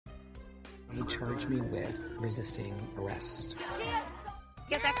They charged me with resisting arrest.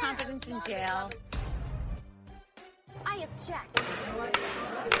 Get that confidence in jail. I object.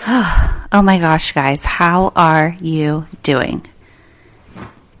 Oh my gosh, guys, how are you doing?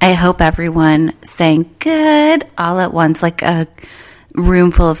 I hope everyone sang good all at once, like a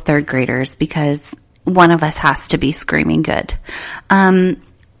room full of third graders, because one of us has to be screaming good.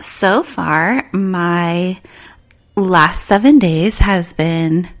 So far, my last 7 days has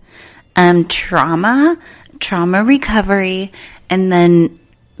been trauma recovery, and then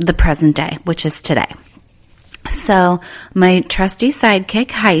the present day, which is today. So my trusty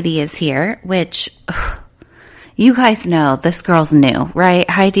sidekick Heidi is here, which you guys know this girl's new, right?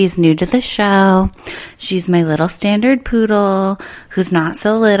 Heidi's new to the show. She's my little standard poodle who's not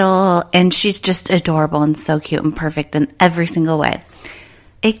so little, and she's just adorable and so cute and perfect in every single way.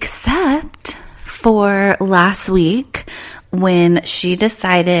 Except for last week when she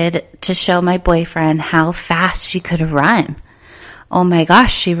decided to show my boyfriend how fast she could run. Oh my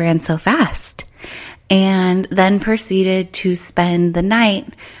gosh, she ran so fast. And then proceeded to spend the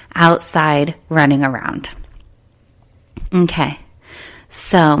night outside running around. Okay,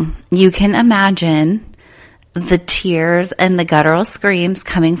 so you can imagine the tears and the guttural screams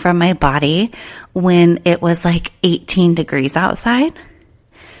coming from my body when it was like 18 degrees outside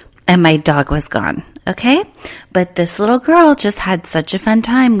and my dog was gone. Okay, but this little girl just had such a fun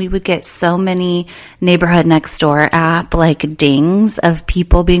time. We would get so many Neighborhood Next Door app like dings of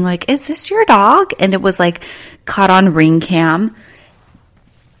people being like, "Is this your dog?" And it was like caught on Ring Cam.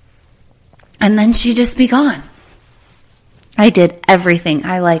 And then she'd just be gone. I did everything.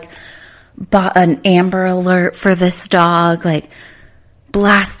 I like bought an Amber Alert for this dog, like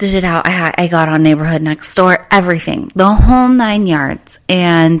blasted it out. I got on Neighborhood Next Door, everything, the whole 9 yards.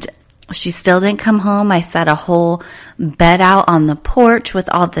 And she still didn't come home. I set a whole bed out on the porch with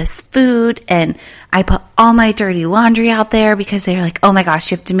all this food, and I put all my dirty laundry out there because they were like, "Oh my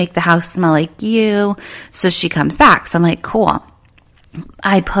gosh, you have to make the house smell like you." So she comes back. So I'm like, cool.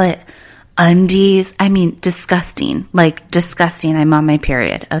 I put undies. I mean, disgusting. Like disgusting. I'm on my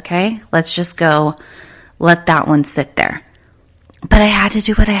period. Okay. Let's just go let that one sit there. But I had to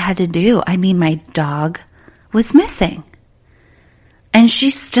do what I had to do. I mean, my dog was missing. And she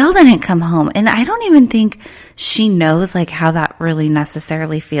still didn't come home. And I don't even think she knows like how that really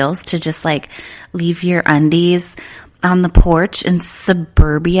necessarily feels to just like leave your undies on the porch in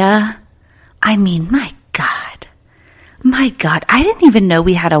suburbia. I mean, my God. I didn't even know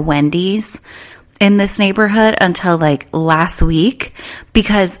we had a Wendy's in this neighborhood until like last week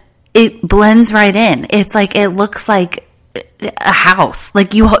because it blends right in. It's like, it looks like a house.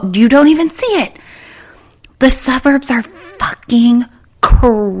 Like you don't even see it. The suburbs are fucking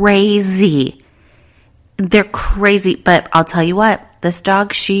crazy. They're crazy, but I'll tell you what, this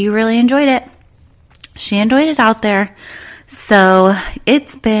dog, she really enjoyed it. She enjoyed it out there. So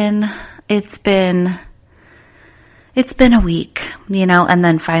it's been a week, you know, and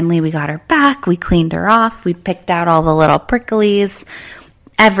then finally we got her back. We cleaned her off. We picked out all the little pricklies,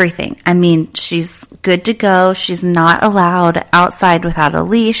 everything. I mean, she's good to go. She's not allowed outside without a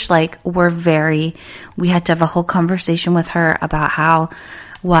leash. Like we had to have a whole conversation with her about how,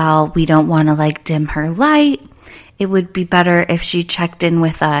 while we don't want to like dim her light, it would be better if she checked in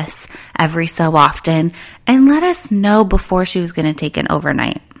with us every so often and let us know before she was going to take an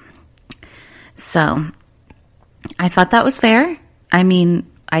overnight. So I thought that was fair. I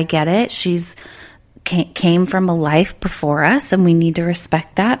mean, I get it. She's came from a life before us and we need to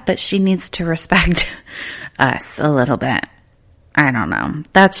respect that, but she needs to respect us a little bit. I don't know.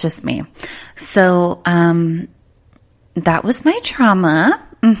 That's just me. So, that was my trauma.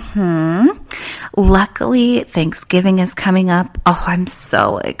 Luckily, Thanksgiving is coming up. Oh, I'm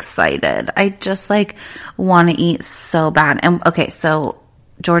so excited. I just like want to eat so bad. And okay, so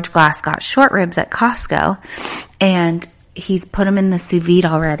George Glass got short ribs at Costco and he's put them in the sous vide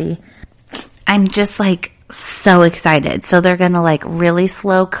already. I'm just like so excited. So they're going to like really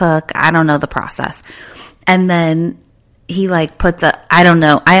slow cook. I don't know the process. And then he like puts I don't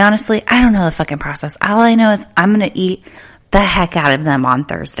know. I don't know the fucking process. All I know is I'm going to eat the heck out of them on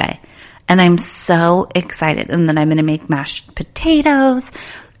Thursday. And I'm so excited. And then I'm going to make mashed potatoes.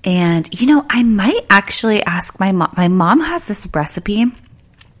 And, you know, I might actually ask my mom. My mom has this recipe.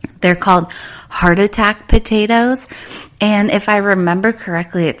 They're called heart attack potatoes. And if I remember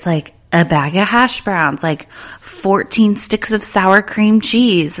correctly, it's like a bag of hash browns, like 14 sticks of sour cream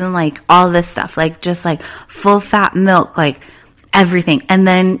cheese and like all this stuff, like just like full fat milk, like everything. And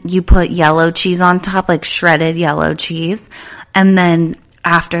then you put yellow cheese on top, like shredded yellow cheese. And then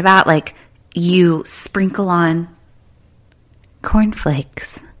after that, like you sprinkle on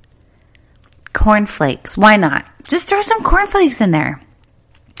cornflakes. cornflakes. Why not? Just throw some cornflakes in there.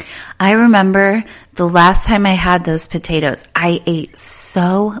 I remember the last time I had those potatoes, I ate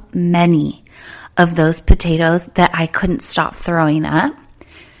so many of those potatoes that I couldn't stop throwing up.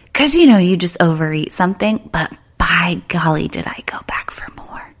 Because, you just overeat something, but by golly, did I go back for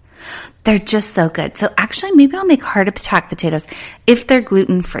more. They're just so good. So actually, maybe I'll make heart attack potatoes if they're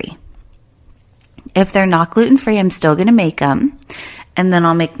gluten-free. If they're not gluten-free, I'm still going to make them. And then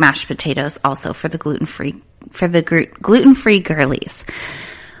I'll make mashed potatoes also for the gluten-free girlies.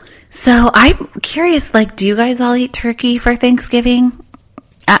 So I'm curious, do you guys all eat turkey for Thanksgiving?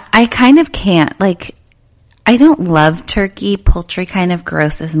 I kind of can't. I don't love turkey. Poultry kind of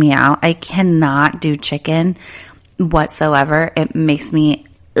grosses me out. I cannot do chicken whatsoever. It makes me,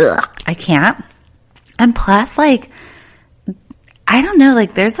 I can't. And plus, I don't know,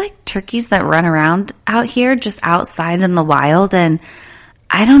 there's turkeys that run around out here just outside in the wild, and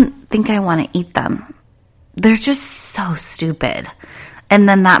I don't think I want to eat them. They're just so stupid. And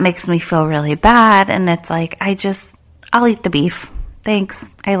then that makes me feel really bad, and it's I'll eat the beef. Thanks.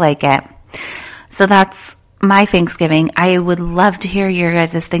 I like it. So that's my Thanksgiving. I would love to hear your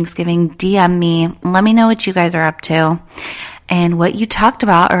guys' Thanksgiving. DM me. Let me know what you guys are up to and what you talked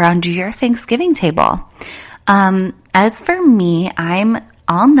about around your Thanksgiving table. As for me, I'm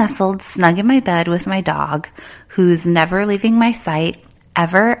all nestled, snug in my bed with my dog, who's never leaving my sight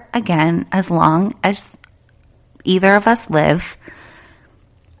ever again as long as either of us live.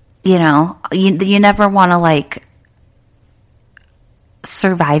 You never want to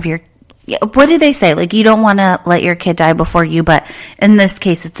survive what do they say? You don't want to let your kid die before you, but in this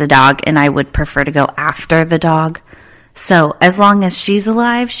case, it's a dog, and I would prefer to go after the dog. So as long as she's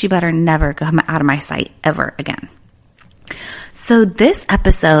alive, she better never come out of my sight ever again. So this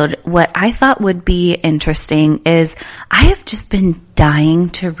episode, what I thought would be interesting is I have just been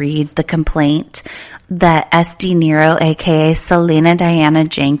dying to read the complaint that SD Nero, aka Selena Diana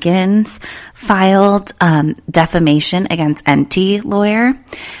Jenkins, filed defamation against NT Lawyer.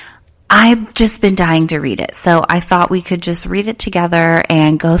 I've just been dying to read it. So I thought we could just read it together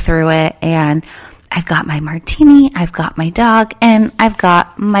and go through it. And I've got my martini, I've got my dog, and I've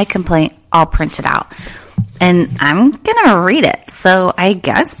got my complaint all printed out. And I'm going to read it. So I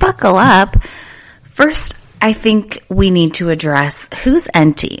guess buckle up. First, I think we need to address who's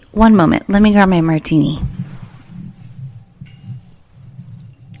NT. One moment. Let me grab my martini.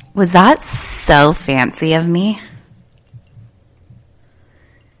 Was that so fancy of me?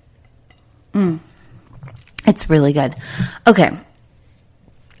 It's really good. Okay.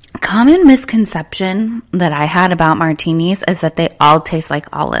 Common misconception that I had about martinis is that they all taste like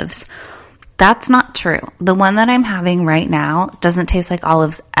olives. That's not true. The one that I'm having right now doesn't taste like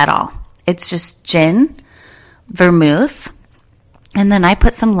olives at all. It's just gin, vermouth, and then I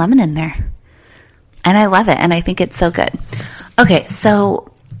put some lemon in there. And I love it, and I think it's so good. Okay,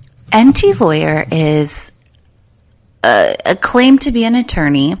 so NT Lawyer is claimed to be an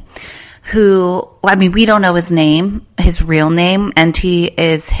attorney who, we don't know his name, his real name. NT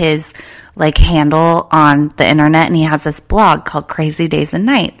is his handle on the internet, and he has this blog called Crazy Days and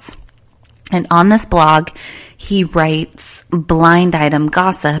Nights. And on this blog, he writes blind item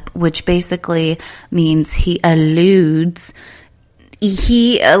gossip, which basically means he allegedly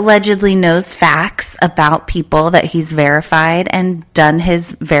knows facts about people that he's verified and done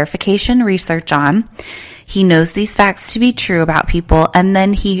his verification research on. He knows these facts to be true about people, and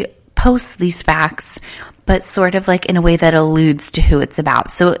then he posts these facts, but sort of in a way that alludes to who it's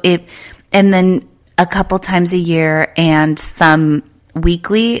about. And then a couple times a year and some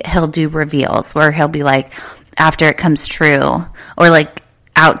weekly, he'll do reveals where he'll be after it comes true or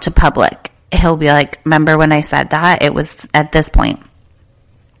out to public, he'll be remember when I said that? It was at this point.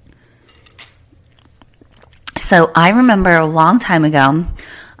 So I remember a long time ago,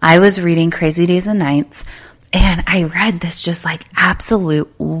 I was reading Crazy Days and Nights, and I read this just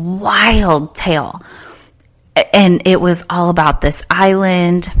absolute wild tale. And it was all about this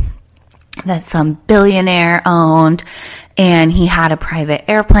island that some billionaire owned, and he had a private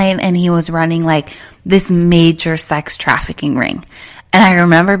airplane, and he was running this major sex trafficking ring. And I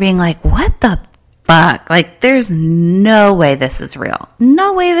remember being what the fuck? There's no way this is real.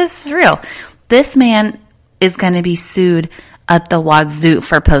 No way this is real. This man is going to be sued at the wazoo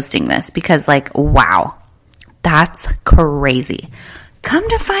for posting this because wow, that's crazy. Come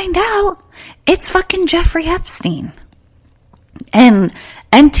to find out, it's fucking Jeffrey Epstein. And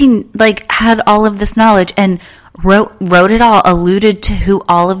NT had all of this knowledge and wrote it all, alluded to who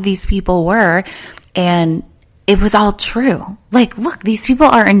all of these people were, and it was all true. Look, these people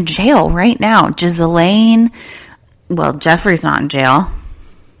are in jail right now. Ghislaine, well, Jeffrey's not in jail.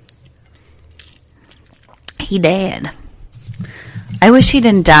 he did. I wish he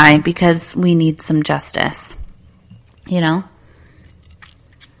didn't die because we need some justice, you know?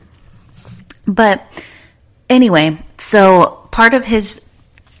 But anyway, so part of his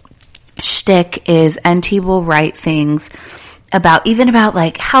shtick is NT will write things about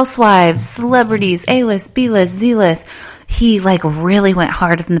like housewives, celebrities, A-list, B-list, Z-list. He like really went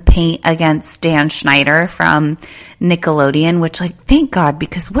hard in the paint against Dan Schneider from Nickelodeon, which like, thank God,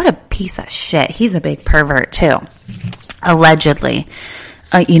 because what a piece of shit. He's a big pervert too. Allegedly,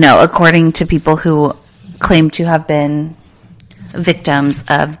 according to people who claim to have been victims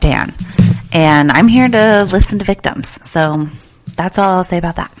of Dan. And I'm here to listen to victims. So that's all I'll say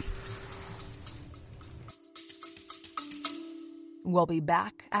about that. We'll be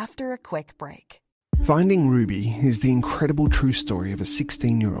back after a quick break. Finding Ruby is the incredible true story of a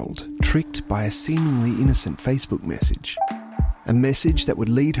 16-year-old tricked by a seemingly innocent Facebook message. A message that would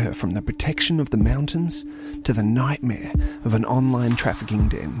lead her from the protection of the mountains to the nightmare of an online trafficking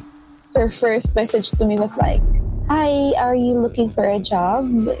den. Her first message to me was like, "Hi, are you looking for a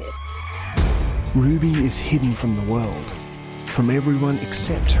job?" Ruby is hidden from the world, from everyone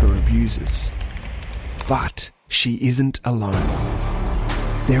except her abusers. But she isn't alone.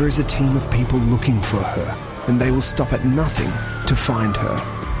 There is a team of people looking for her, and they will stop at nothing to find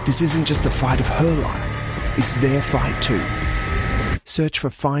her. This isn't just the fight of her life, it's their fight too. Search for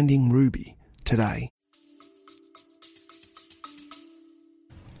Finding Ruby today.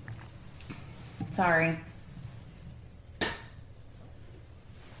 Sorry.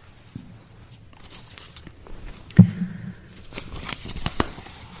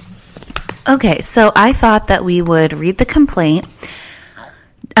 Okay, so I thought that we would read the complaint.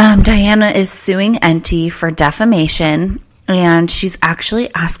 Diana is suing NT for defamation, and she's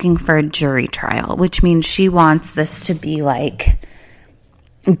actually asking for a jury trial, which means she wants this to be like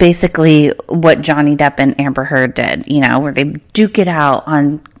basically what Johnny Depp and Amber Heard did, where they duke it out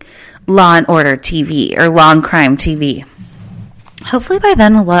on Law and Order TV or Law and Crime TV. Hopefully by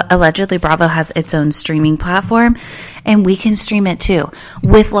then, allegedly Bravo has its own streaming platform, and we can stream it too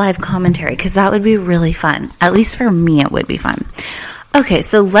with live commentary, because that would be really fun. At least for me, it would be fun. Okay,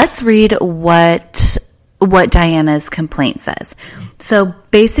 so let's read what Diana's complaint says. So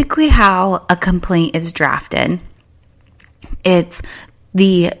basically how a complaint is drafted, it's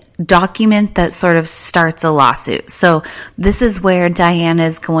the document that sort of starts a lawsuit. So this is where Diana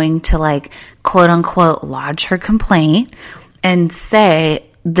is going to like, quote unquote, lodge her complaint and say,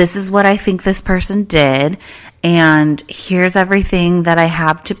 this is what I think this person did, and here's everything that I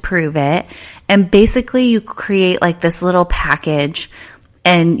have to prove it. And basically you create like this little package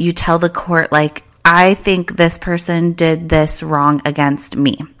and you tell the court, like, I think this person did this wrong against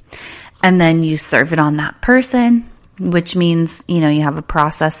me. And then you serve it on that person, which means, you have a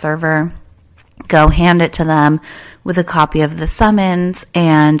process server. Go hand it to them with a copy of the summons,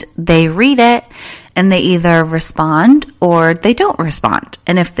 and they read it, and they either respond or they don't respond.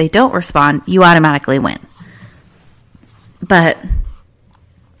 And if they don't respond, you automatically win. But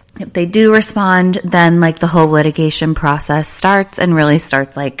if they do respond, then like the whole litigation process starts and really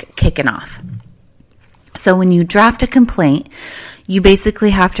starts like kicking off. So when you draft a complaint, you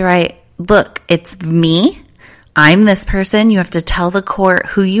basically have to write, look, it's me. I'm this person. You have to tell the court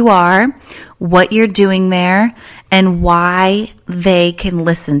who you are, what you're doing there, and why they can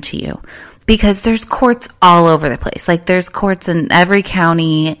listen to you. Because there's courts all over the place. Like there's courts in every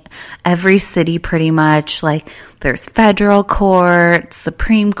county, every city pretty much. Like there's federal courts,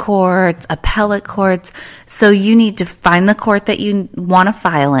 Supreme Courts, appellate courts. So you need to find the court that you want to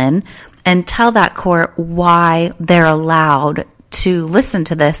file in and tell that court why they're allowed to listen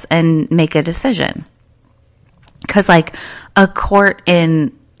to this and make a decision. Because like a court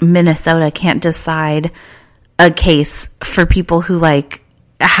in Minnesota can't decide a case for people who like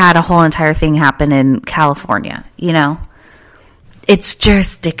had a whole entire thing happen in California, It's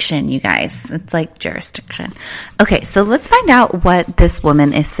jurisdiction, you guys. It's like jurisdiction. Okay, so let's find out what this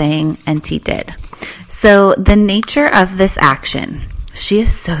woman is saying NT did. So the nature of this action, she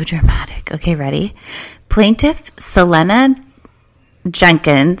is so dramatic. Okay, ready? Plaintiff Selena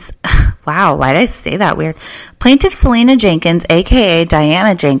Jenkins. Wow, why did I say that weird? Plaintiff Selena Jenkins, aka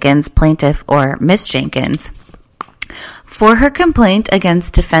Diana Jenkins, plaintiff or Miss Jenkins, for her complaint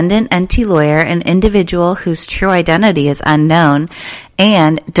against defendant NT Lawyer, an individual whose true identity is unknown,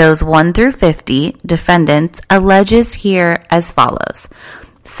 and does 1 through 50 defendants, alleges here as follows.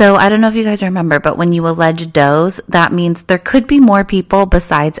 So I don't know if you guys remember, but when you allege does, that means there could be more people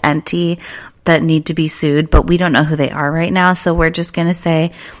besides NT that need to be sued, but we don't know who they are right now. So we're just going to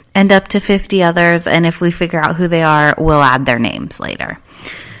say, and up to 50 others. And if we figure out who they are, we'll add their names later.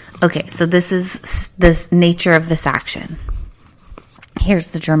 Okay, so this is the nature of this action.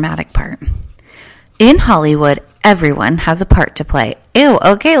 Here's the dramatic part. In Hollywood, everyone has a part to play. Ew,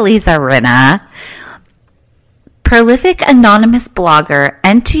 okay, Lisa Rinna. Prolific anonymous blogger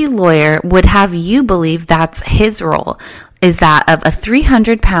NT Lawyer would have you believe that's his role, is that of a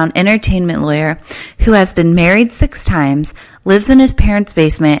 300-pound entertainment lawyer who has been married 6 times, lives in his parents'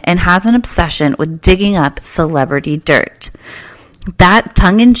 basement, and has an obsession with digging up celebrity dirt. That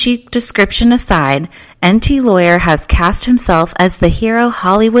tongue-in-cheek description aside, NT Lawyer has cast himself as the hero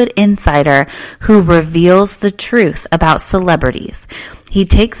Hollywood insider who reveals the truth about celebrities. He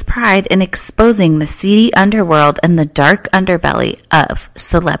takes pride in exposing the seedy underworld and the dark underbelly of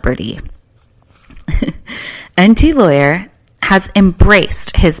celebrity. NT Lawyer has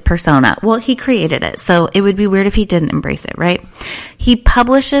embraced his persona. Well, he created it, so it would be weird if he didn't embrace it, right? He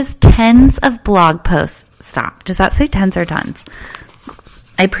publishes tens of blog posts. Stop. Does that say tens or tons?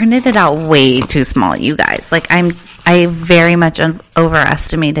 I printed it out way too small, you guys. Like, I very much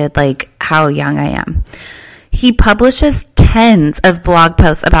overestimated, like, how young I am. He publishes tens of blog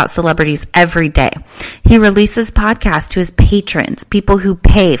posts about celebrities every day. He releases podcasts to his patrons, people who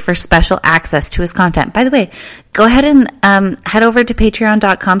pay for special access to his content. By the way, go ahead and head over to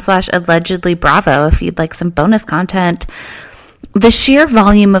patreon.com/allegedlybravo if you'd like some bonus content. The sheer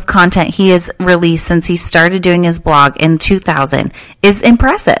volume of content he has released since he started doing his blog in 2000 is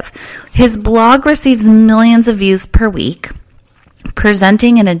impressive. His blog receives millions of views per week,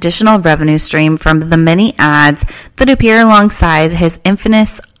 presenting an additional revenue stream from the many ads that appear alongside his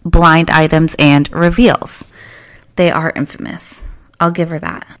infamous blind items and reveals. They are infamous. I'll give her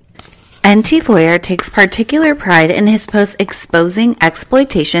that. NT Lawyer takes particular pride in his posts exposing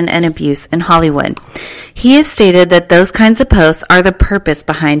exploitation and abuse in Hollywood. He has stated that those kinds of posts are the purpose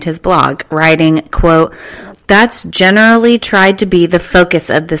behind his blog, writing, quote, "That's generally tried to be the focus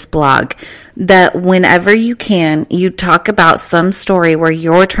of this blog, that whenever you can, you talk about some story where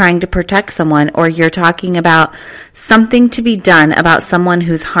you're trying to protect someone or you're talking about something to be done about someone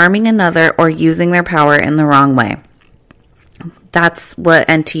who's harming another or using their power in the wrong way." That's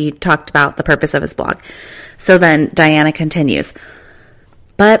what NT talked about, the purpose of his blog. So then Diana continues.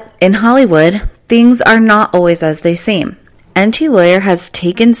 But in Hollywood, things are not always as they seem. NT Lawyer has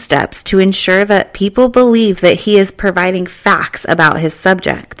taken steps to ensure that people believe that he is providing facts about his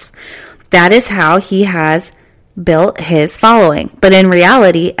subjects. That is how he has built his following. But in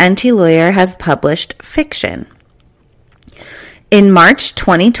reality, NT Lawyer has published fiction. In March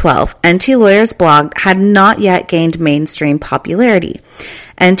 2012, NT Lawyer's blog had not yet gained mainstream popularity.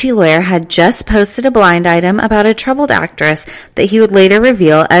 NT Lawyer had just posted a blind item about a troubled actress that he would later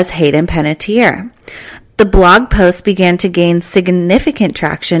reveal as Hayden Panettiere. The blog post began to gain significant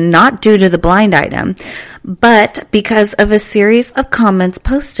traction not due to the blind item, but because of a series of comments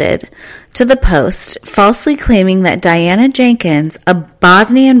posted to the post falsely claiming that Diana Jenkins, a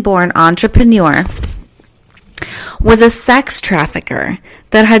Bosnian-born entrepreneur, was a sex trafficker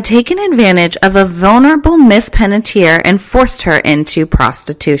that had taken advantage of a vulnerable Miss Panettiere and forced her into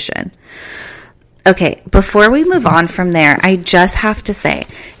prostitution. Okay, before we move on from there, I just have to say,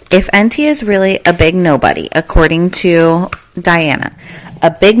 if NT is really a big nobody, according to Diana, a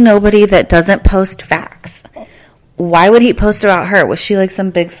big nobody that doesn't post facts, why would he post about her? Was she like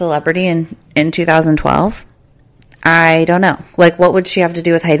some big celebrity in 2012? I don't know. Like, what would she have to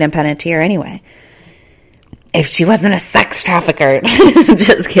do with Hayden Panettiere anyway? If she wasn't a sex trafficker.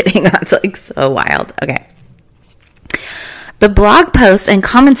 Just kidding. That's like so wild. Okay. The blog posts and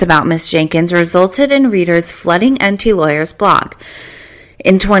comments about Miss Jenkins resulted in readers flooding NT Lawyer's blog.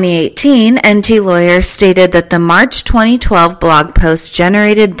 In 2018, NT Lawyer stated that the March 2012 blog post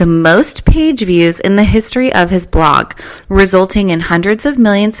generated the most page views in the history of his blog, resulting in hundreds of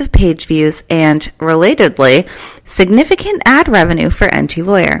millions of page views and, relatedly, significant ad revenue for NT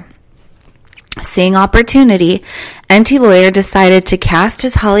Lawyer. Seeing opportunity, NT Lawyer decided to cast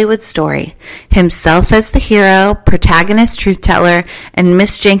his Hollywood story, himself as the hero, protagonist, truth teller, and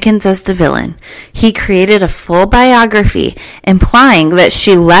Miss Jenkins as the villain. He created a full biography, implying that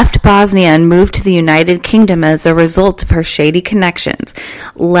she left Bosnia and moved to the United Kingdom as a result of her shady connections,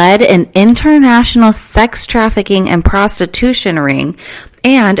 led an international sex trafficking and prostitution ring,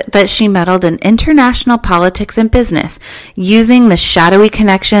 and that she meddled in international politics and business, using the shadowy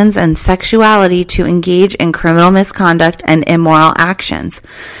connections and sexuality to engage in criminal misconduct and immoral actions.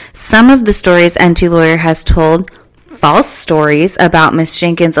 Some of the stories NT Lawyer has told, false stories about Miss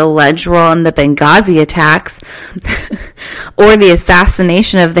Jenkins' alleged role in the Benghazi attacks, or the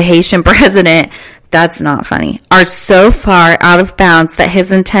assassination of the Haitian president, that's not funny, are so far out of bounds that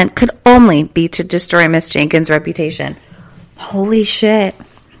his intent could only be to destroy Miss Jenkins' reputation. Holy shit.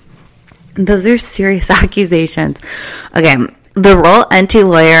 Those are serious accusations. Okay, the role NT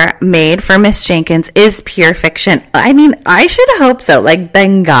Lawyer made for Miss Jenkins is pure fiction. I mean, I should hope so. Like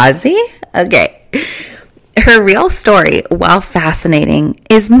Benghazi? Okay. Her real story, while fascinating,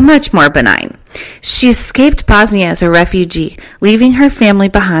 is much more benign. She escaped Bosnia as a refugee, leaving her family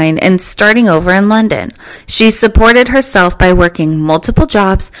behind and starting over in London. She supported herself by working multiple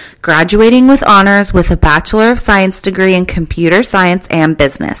jobs, graduating with honors with a Bachelor of Science degree in computer science and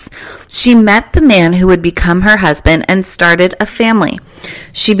business. She met the man who would become her husband and started a family.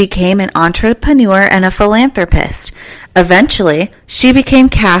 She became an entrepreneur and a philanthropist. Eventually, she became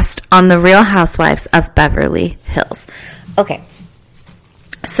cast on The Real Housewives of Beverly Hills. Okay.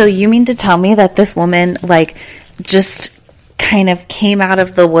 So you mean to tell me that this woman, like, just kind of came out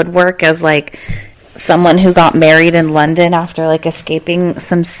of the woodwork as, like, someone who got married in London after, like, escaping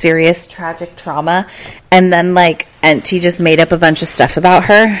some serious tragic trauma, and then, like, NT just made up a bunch of stuff about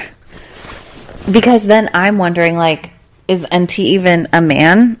her? Because then I'm wondering, like, is NT even a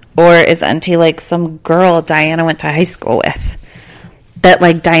man? Or is NT, like, some girl Diana went to high school with that,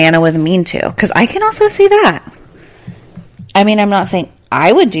 like, Diana was mean to? Because I can also see that. I mean, I'm not saying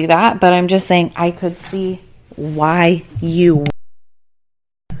I would do that, but I'm just saying I could see why you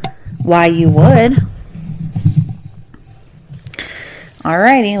would.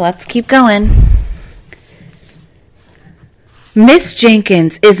 Alrighty, let's keep going. Miss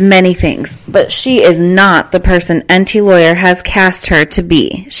Jenkins is many things, but she is not the person NT Lawyer has cast her to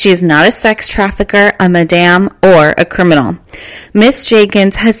be. She is not a sex trafficker, a madame, or a criminal. Miss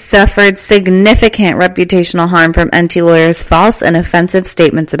Jenkins has suffered significant reputational harm from NT Lawyer's false and offensive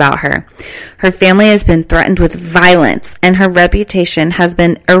statements about her. Her family has been threatened with violence, and her reputation has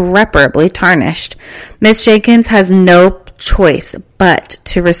been irreparably tarnished. Miss Jenkins has no choice but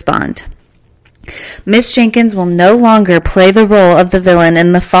to respond. Miss Jenkins will no longer play the role of the villain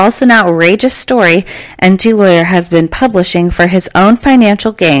in the false and outrageous story NT Lawyer has been publishing for his own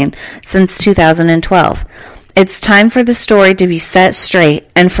financial gain since 2012. It's time for the story to be set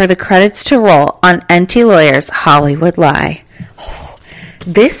straight and for the credits to roll on NT Lawyer's Hollywood Lie.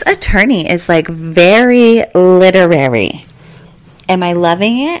 This attorney is like very literary. Am I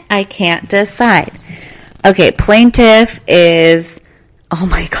loving it? I can't decide. Okay, plaintiff is... Oh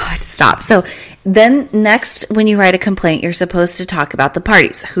my God, stop. So then next, when you write a complaint, you're supposed to talk about the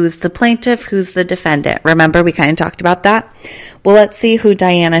parties. Who's the plaintiff? Who's the defendant? Remember, we kind of talked about that? Well, let's see who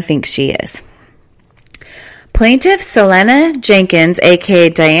Diana thinks she is. Plaintiff Selena Jenkins, aka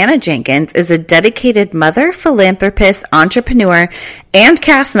Diana Jenkins, is a dedicated mother, philanthropist, entrepreneur, and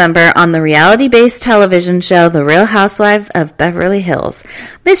cast member on the reality-based television show The Real Housewives of Beverly Hills.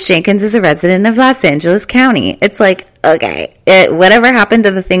 Miss Jenkins is a resident of Los Angeles County. It's like, okay, whatever happened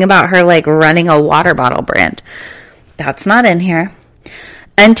to the thing about her, like, running a water bottle brand? That's not in here.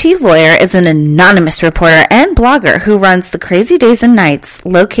 NT Lawyer is an anonymous reporter and blogger who runs the Crazy Days and Nights,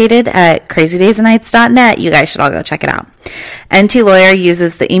 located at crazydaysandnights.net. You guys should all go check it out. NT Lawyer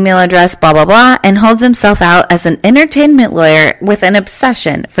uses the email address blah blah blah and holds himself out as an entertainment lawyer with an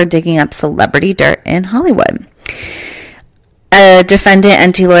obsession for digging up celebrity dirt in Hollywood. A defendant,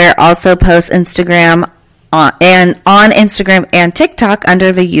 NT Lawyer, also posts on Instagram and TikTok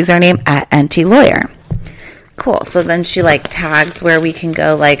under the username @NT Lawyer. Cool. So then she like tags where we can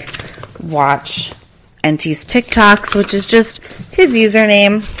go like watch NT's TikToks, which is just his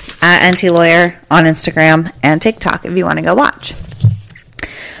username @NT Lawyer on Instagram and TikTok if you want to go watch.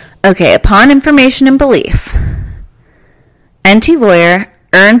 Okay, upon information and belief, NT Lawyer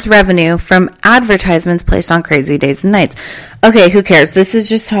earns revenue from advertisements placed on Crazy Days and Nights. Okay, who cares? This is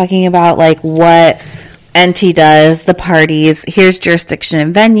just talking about like what NT does, the parties. Here's jurisdiction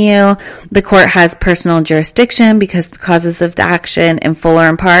and venue. The court has personal jurisdiction because the causes of action in full or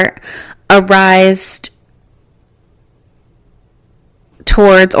in part arise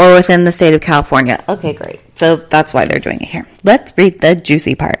towards or within the state of California. Okay, great. So that's why they're doing it here. Let's read the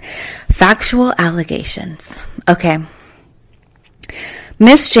juicy part. Factual allegations. Okay.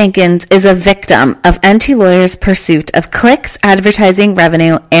 Miss Jenkins is a victim of NT Lawyer's pursuit of clicks, advertising,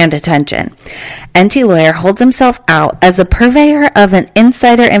 revenue, and attention. NT Lawyer holds himself out as a purveyor of an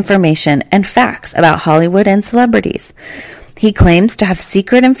insider information and facts about Hollywood and celebrities. He claims to have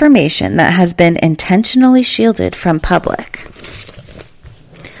secret information that has been intentionally shielded from public.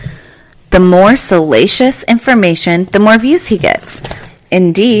 The more salacious information, the more views he gets.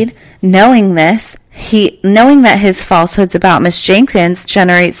 Indeed, knowing that his falsehoods about Miss Jenkins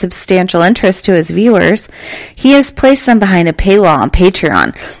generate substantial interest to his viewers, he has placed them behind a paywall on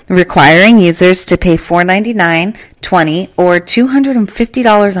Patreon, requiring users to pay $4.99, $20, or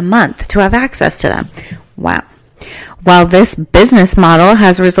 $250 a month to have access to them. Wow. While this business model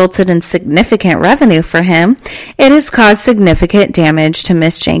has resulted in significant revenue for him, it has caused significant damage to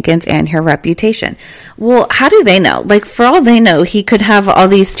Miss Jenkins and her reputation. Well, how do they know? Like, for all they know, he could have all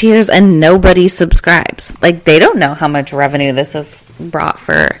these tiers and nobody subscribes. Like, they don't know how much revenue this has brought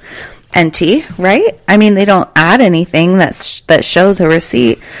for NT, right? I mean, they don't add anything that shows a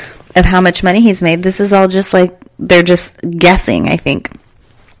receipt of how much money he's made. This is all just like, they're just guessing, I think.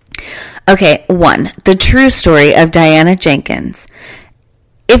 Okay, 1. The true story of Diana Jenkins.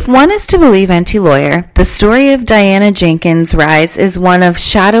 If one is to believe NT Lawyer, the story of Diana Jenkins' rise is one of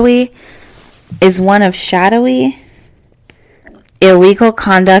shadowy illegal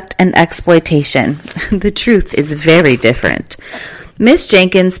conduct and exploitation. The truth is very different. Miss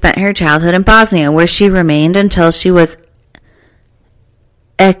Jenkins spent her childhood in Bosnia, where she remained until she was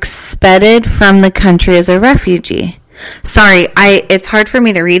expelled from the country as a refugee. Sorry, it's hard for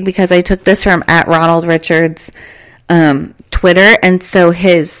me to read because I took this from @RonaldRichards Twitter, and so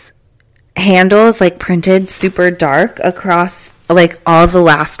his handle is like printed super dark across like all the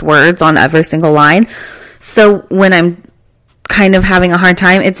last words on every single line. So when I'm kind of having a hard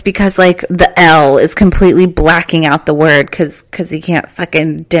time, it's because like the L is completely blacking out the word because he can't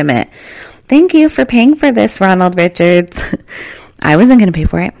fucking dim it. Thank you for paying for this, Ronald Richards. I wasn't going to pay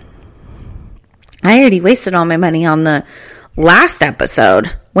for it. I already wasted all my money on the last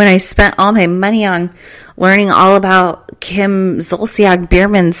episode when I spent all my money on learning all about Kim Zolciak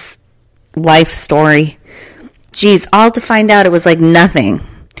Biermann's life story. Geez, all to find out it was like nothing.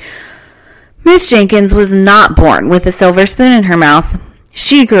 Miss Jenkins was not born with a silver spoon in her mouth.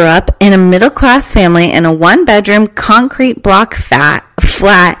 She grew up in a middle-class family in a one-bedroom concrete block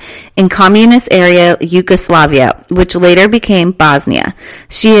flat in communist area Yugoslavia, which later became Bosnia.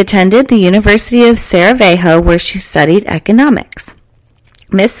 She attended the University of Sarajevo, where she studied economics.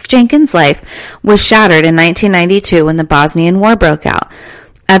 Miss Jenkins' life was shattered in 1992 when the Bosnian War broke out.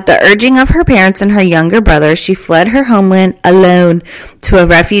 At the urging of her parents and her younger brother, she fled her homeland alone to a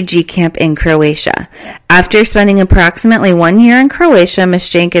refugee camp in Croatia. After spending approximately 1 year in Croatia, Miss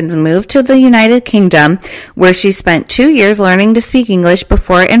Jenkins moved to the United Kingdom, where she spent 2 years learning to speak English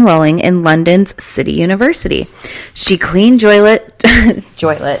before enrolling in London's City University. She cleaned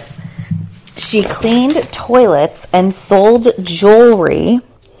She cleaned toilets and sold jewelry.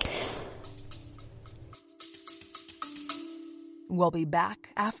 We'll be back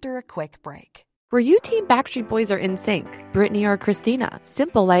after a quick break. Were you Team Backstreet Boys or NSYNC, Britney or Christina,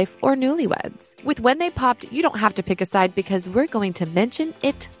 Simple Life or Newlyweds? With When They Popped, you don't have to pick a side because we're going to mention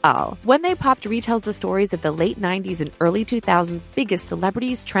it all. When They Popped retells the stories of the late 90s and early 2000s biggest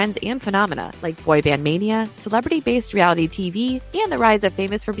celebrities, trends, and phenomena like boy band mania, celebrity-based reality TV, and the rise of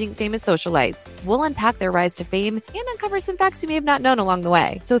famous for being famous socialites. We'll unpack their rise to fame and uncover some facts you may have not known along the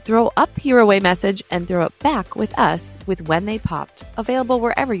way. So throw up your away message and throw it back with us with When They Popped, available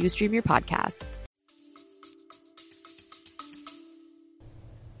wherever you stream your podcasts.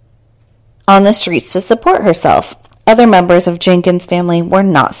 On the streets to support herself. Other members of Jenkins' family were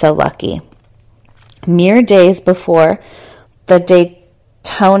not so lucky. Mere days before the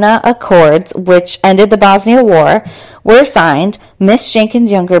Daytona Accords, which ended the Bosnia War, were signed, Miss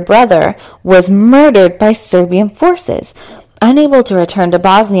Jenkins' younger brother was murdered by Serbian forces. Unable to return to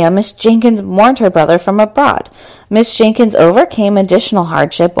Bosnia, Miss Jenkins mourned her brother from abroad. Miss Jenkins overcame additional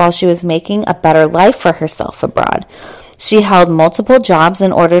hardship while she was making a better life for herself abroad. She held multiple jobs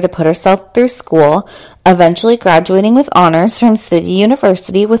in order to put herself through school, eventually graduating with honors from City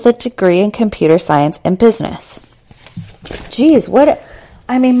University with a degree in computer science and business. Jeez,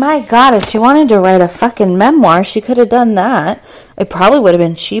 my God, if she wanted to write a fucking memoir, she could have done that. It probably would have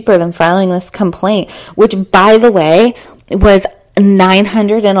been cheaper than filing this complaint, which, by the way, was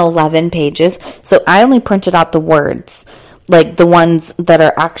 911 pages. So I only printed out the words. Like the ones that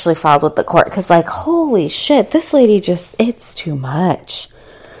are actually filed with the court. Because like, holy shit, this lady it's too much.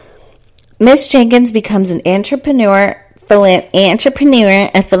 Miss Jenkins becomes an entrepreneur, a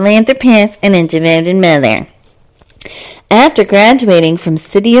philanthropist, and a devoted mother. After graduating from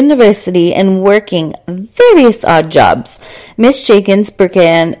City University and working various odd jobs, Miss Jenkins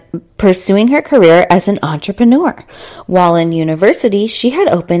began pursuing her career as an entrepreneur. While in university, she had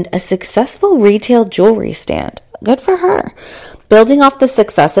opened a successful retail jewelry stand. Good for her. Building off the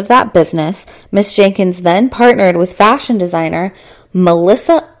success of that business, Miss Jenkins then partnered with fashion designer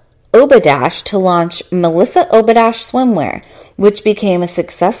Melissa Obadash to launch Melissa Obadash Swimwear, which became a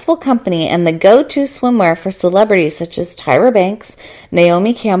successful company and the go-to swimwear for celebrities such as Tyra Banks,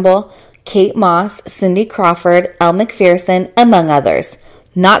 Naomi Campbell, Kate Moss, Cindy Crawford, Elle Macpherson, among others.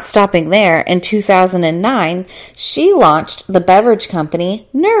 Not stopping there, in 2009, she launched the beverage company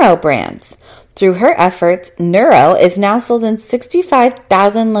Neuro Brands. Through her efforts, Neuro is now sold in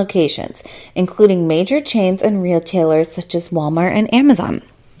 65,000 locations, including major chains and retailers such as Walmart and Amazon.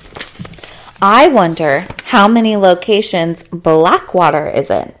 I wonder how many locations Blackwater is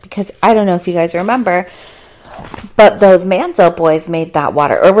in, because I don't know if you guys remember, but those Manzo boys made that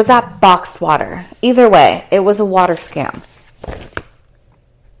water, or was that boxed water? Either way, it was a water scam.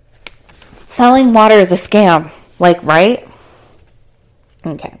 Selling water is a scam, right?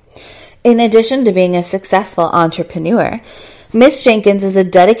 Okay. In addition to being a successful entrepreneur, Miss Jenkins is a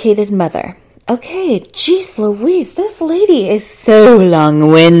dedicated mother. Okay, geez Louise, this lady is so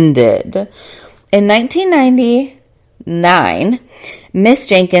long-winded. In 1999, Miss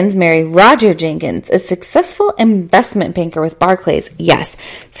Jenkins married Roger Jenkins, a successful investment banker with Barclays. Yes,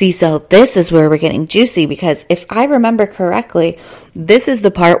 see, so this is where we're getting juicy, because if I remember correctly, this is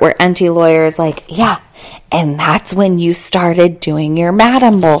the part where Auntie Lawyer is like, yeah, and that's when you started doing your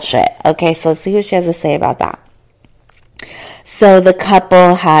madam bullshit. Okay, so let's see what she has to say about that. So the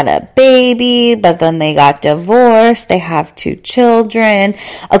couple had a baby, but then they got divorced. They have 2 children.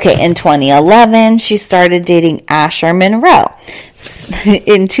 Okay, in 2011, she started dating Asher Monroe.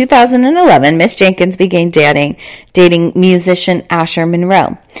 In 2011, Miss Jenkins began dating musician Asher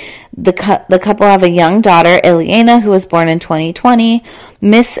Monroe. The couple have a young daughter, Ileana, who was born in 2020.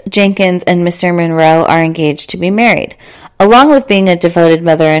 Miss Jenkins and Mr. Monroe are engaged to be married. Along with being a devoted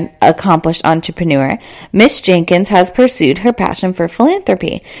mother and accomplished entrepreneur, Miss Jenkins has pursued her passion for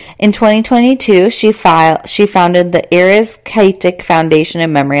philanthropy. In 2022, she founded the Iris Kaitik Foundation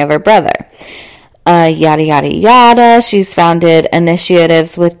in memory of her brother. Yada, yada, yada. She's founded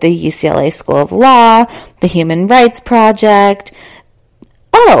initiatives with the UCLA School of Law, the Human Rights Project,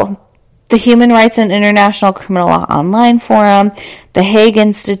 the Human Rights and International Criminal Law Online Forum, the Hague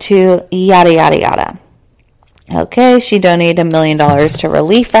Institute, yada, yada, yada. Okay, she donated $1 million to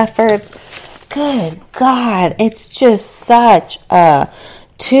relief efforts. Good God, it's just such a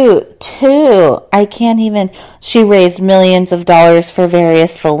toot. I can't even. She raised millions of dollars for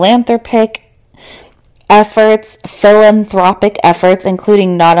various philanthropic efforts,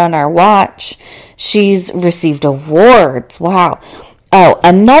 including Not on Our Watch. She's received awards. Wow. Oh,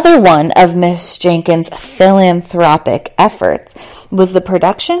 another one of Miss Jenkins' philanthropic efforts was the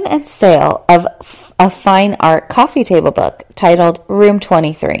production and sale of a fine art coffee table book titled Room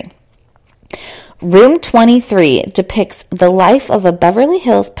 23. Room 23 depicts the life of a Beverly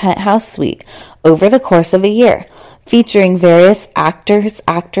Hills penthouse suite over the course of a year, featuring various actors,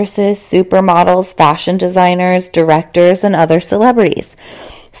 actresses, supermodels, fashion designers, directors, and other celebrities.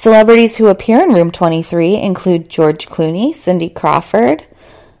 Celebrities who appear in Room 23 include George Clooney, Cindy Crawford,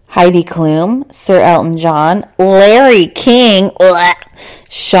 Heidi Klum, Sir Elton John, Larry King,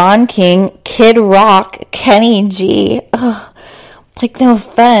 Sean King, Kid Rock, Kenny G. Ugh, no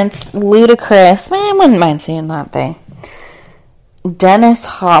offense, Ludacris. Man, I wouldn't mind seeing that thing. Dennis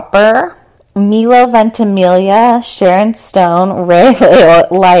Hopper, Milo Ventimiglia, Sharon Stone, Ray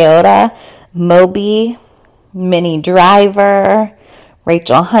Liotta, Moby, Minnie Driver,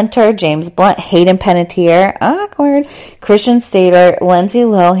 Rachel Hunter, James Blunt, Hayden Panettiere, awkward, Christian Slater, Lindsay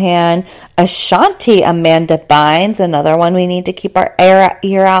Lohan, Ashanti Amanda Bynes, another one we need to keep our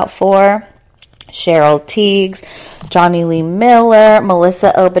ear out for, Cheryl Tiegs, Johnny Lee Miller,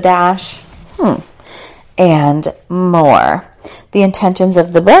 Melissa Obadash, and more. The intentions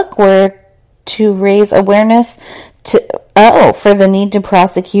of the book were to raise awareness for the need to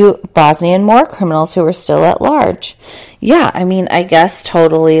prosecute Bosnian war criminals who were still at large. Yeah, I mean, I guess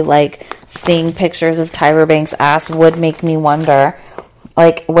totally, seeing pictures of Tyra Banks' ass would make me wonder,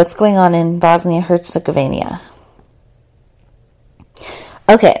 what's going on in Bosnia-Herzegovina?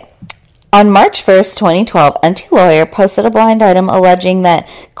 Okay. On March 1st, 2012, Auntie Lawyer posted a blind item alleging that,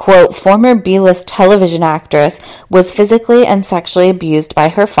 quote, former B-list television actress was physically and sexually abused by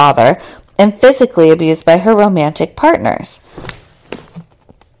her father and physically abused by her romantic partners.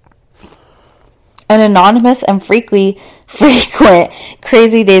 An anonymous and frequent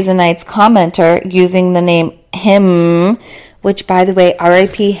Crazy Days and Nights commenter using the name Him, which, by the way,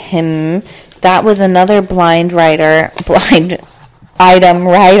 R.I.P. Him, that was another blind item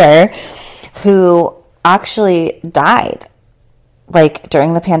writer who actually died,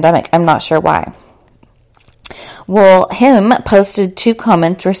 during the pandemic. I'm not sure why. Well, Him posted 2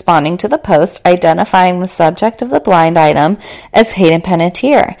 comments responding to the post, identifying the subject of the blind item as Hayden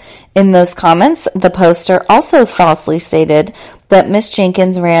Panettiere. In those comments, the poster also falsely stated that Miss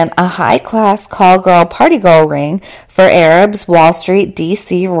Jenkins ran a high-class call girl party girl ring for Arabs, Wall Street,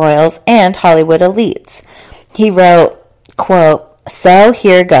 D.C. royals, and Hollywood elites. He wrote, quote, so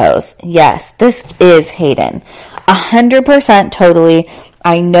here goes. Yes, this is Hayden. 100% totally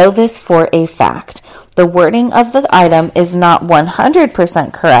I know this for a fact. The wording of the item is not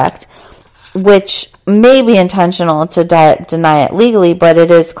 100% correct, which may be intentional to deny it legally, but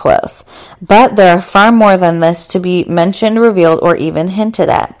it is close. But there are far more than this to be mentioned, revealed, or even hinted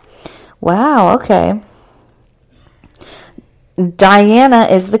at. Wow, okay. Diana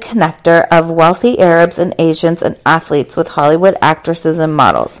is the connector of wealthy Arabs and Asians and athletes with Hollywood actresses and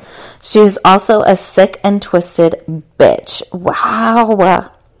models. She is also a sick and twisted bitch.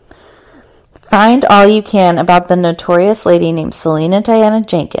 Wow. Find all you can about the notorious lady named Selena Diana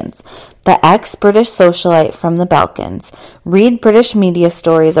Jenkins, the ex-British socialite from the Balkans. Read British media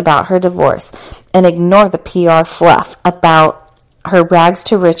stories about her divorce and ignore the PR fluff about her rags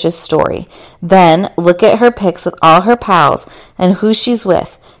to riches story. Then look at her pics with all her pals and who she's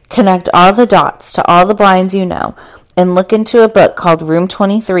with. Connect all the dots to all the blinds you know, and look into a book called Room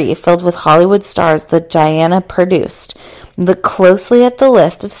 23 filled with Hollywood stars that Diana produced. Look closely at the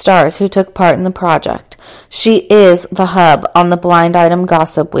list of stars who took part in the project. She is the hub on the blind item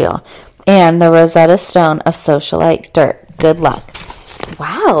gossip wheel and the Rosetta Stone of socialite dirt. Good luck.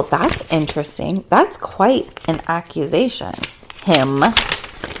 Wow, that's interesting. That's quite an accusation. Him.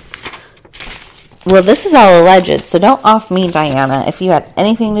 Well, this is all alleged, so don't off me, Diana. If you had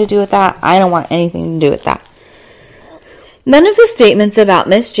anything to do with that, I don't want anything to do with that. None of the statements about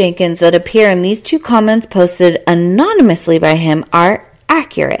Miss Jenkins that appear in these two comments posted anonymously by him are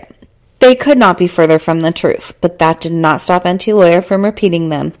accurate. They could not be further from the truth, but that did not stop NT Lawyer from repeating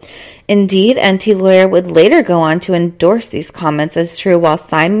them. Indeed, NT Lawyer would later go on to endorse these comments as true while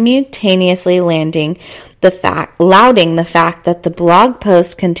simultaneously lauding the fact that the blog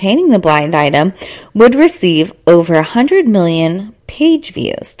post containing the blind item would receive over 100 million page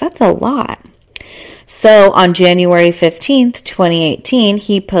views. That's a lot. So on January 15th, 2018,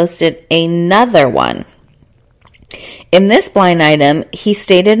 he posted another one. In this blind item, he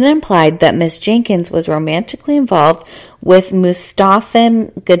stated and implied that Miss Jenkins was romantically involved with Mustafa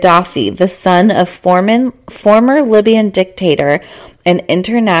Gaddafi, the son of former Libyan dictator and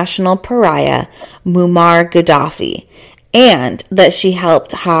international pariah Muammar Gaddafi, and that she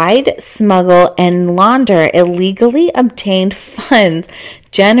helped hide, smuggle, and launder illegally obtained funds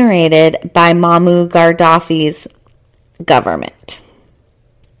generated by Muammar Gaddafi's government.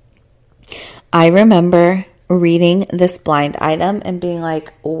 I remember reading this blind item and being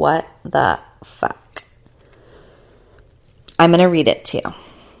like, what the fuck? I'm going to read it to you.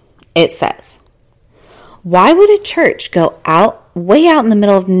 It says, why would a church go way out in the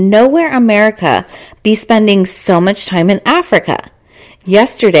middle of nowhere, America, be spending so much time in Africa?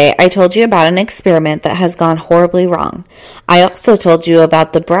 Yesterday, I told you about an experiment that has gone horribly wrong. I also told you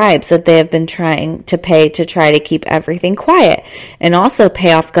about the bribes that they have been trying to pay to try to keep everything quiet, and also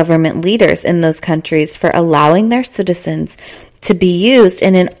pay off government leaders in those countries for allowing their citizens to be used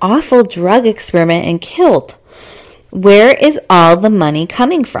in an awful drug experiment and killed. Where is all the money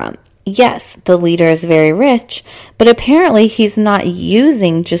coming from? Yes, the leader is very rich, but apparently he's not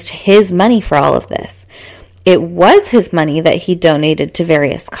using just his money for all of this. It was his money that he donated to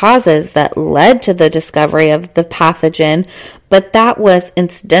various causes that led to the discovery of the pathogen, but that was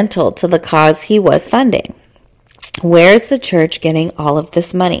incidental to the cause he was funding. Where's the church getting all of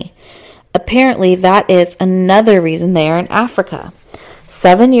this money? Apparently, that is another reason they are in Africa.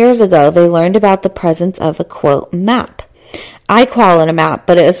 7 years ago, they learned about the presence of a, quote, map. I call it a map,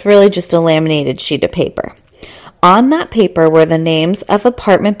 but it was really just a laminated sheet of paper. On that paper were the names of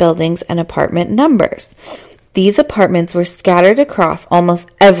apartment buildings and apartment numbers. These apartments were scattered across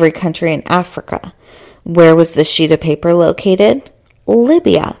almost every country in Africa. Where was this sheet of paper located?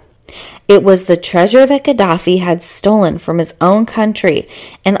 Libya. It was the treasure that Gaddafi had stolen from his own country,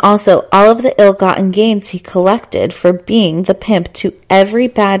 and also all of the ill-gotten gains he collected for being the pimp to every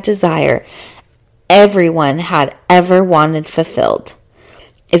bad desire everyone had ever wanted fulfilled.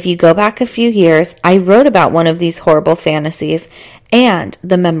 If you go back a few years, I wrote about one of these horrible fantasies and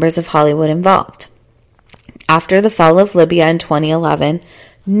the members of Hollywood involved. After the fall of Libya in 2011,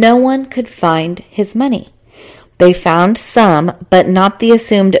 no one could find his money. They found some, but not the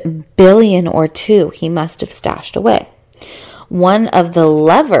assumed $1 billion or $2 billion he must have stashed away. One of the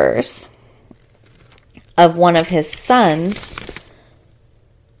lovers of one of his sons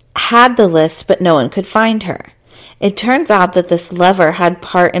had the list, but no one could find her. It turns out that this lover had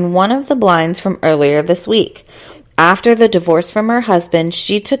part in one of the blinds from earlier this week. After the divorce from her husband,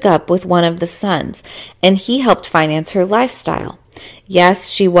 she took up with one of the sons, and he helped finance her lifestyle. Yes,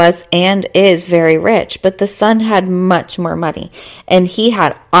 she was and is very rich, but the son had much more money, and he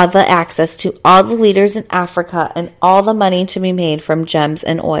had all the access to all the leaders in Africa and all the money to be made from gems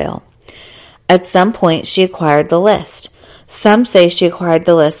and oil. At some point, she acquired the list. Some say she acquired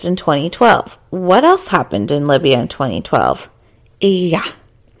the list in 2012. What else happened in Libya in 2012? Yeah.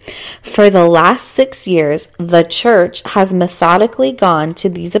 For the last 6 years, the church has methodically gone to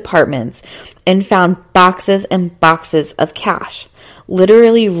these apartments and found boxes and boxes of cash.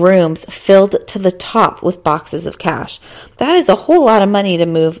 Literally rooms filled to the top with boxes of cash. That is a whole lot of money to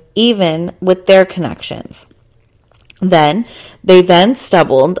move, even with their connections. They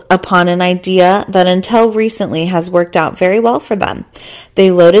stumbled upon an idea that until recently has worked out very well for them.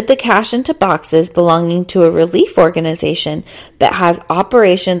 They loaded the cash into boxes belonging to a relief organization that has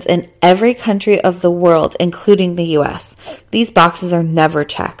operations in every country of the world, including the U.S. These boxes are never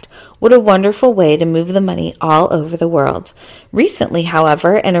checked. What a wonderful way to move the money all over the world. Recently,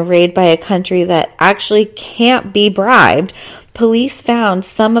 however, in a raid by a country that actually can't be bribed, police found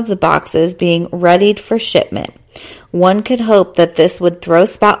some of the boxes being readied for shipment. One could hope that this would throw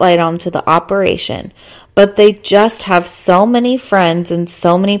spotlight onto the operation, but they just have so many friends in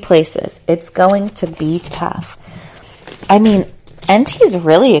so many places. It's going to be tough. I mean, NT's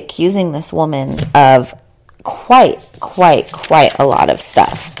really accusing this woman of quite a lot of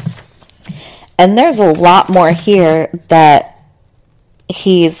stuff. And there's a lot more here that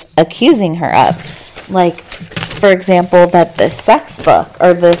he's accusing her of. Like, for example, that this sex book,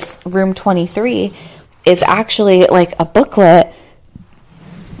 or this Room 23, is actually like a booklet,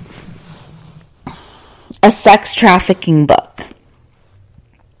 a sex trafficking book.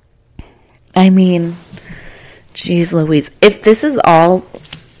 I mean, geez Louise, if this is all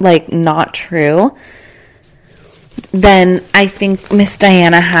like not true, then I think Miss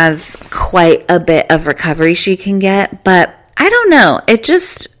Diana has quite a bit of recovery she can get. But I don't know. It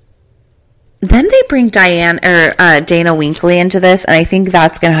just, then they bring Dana Winkley into this, and I think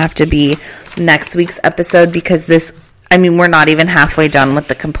that's going to have to be next week's episode, because this, I mean, we're not even halfway done with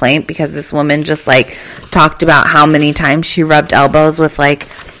the complaint, because this woman just like talked about how many times she rubbed elbows with like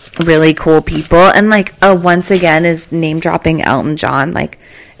really cool people, and like once again is name dropping Elton John. Like,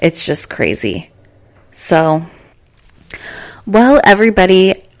 it's just crazy. So, well,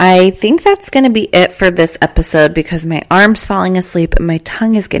 everybody, I think that's going to be it for this episode, because my arm's falling asleep and my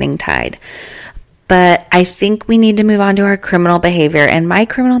tongue is getting tied. But I think we need to move on to our criminal behavior. And my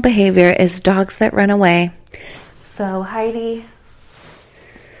criminal behavior is dogs that run away. So, Heidi,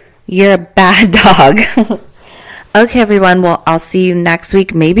 you're a bad dog. Okay, everyone. Well, I'll see you next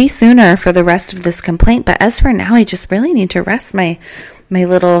week, maybe sooner, for the rest of this complaint. But as for now, I just really need to rest my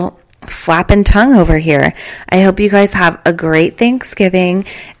little flapping tongue over here. I hope you guys have a great Thanksgiving,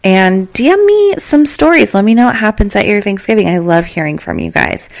 and DM me some stories. Let me know what happens at your Thanksgiving. I love hearing from you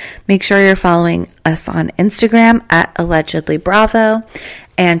guys. Make sure you're following us on Instagram at AllegedlyBravo,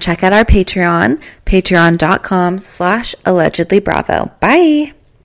 and check out our Patreon, patreon.com/AllegedlyBravo. Bye.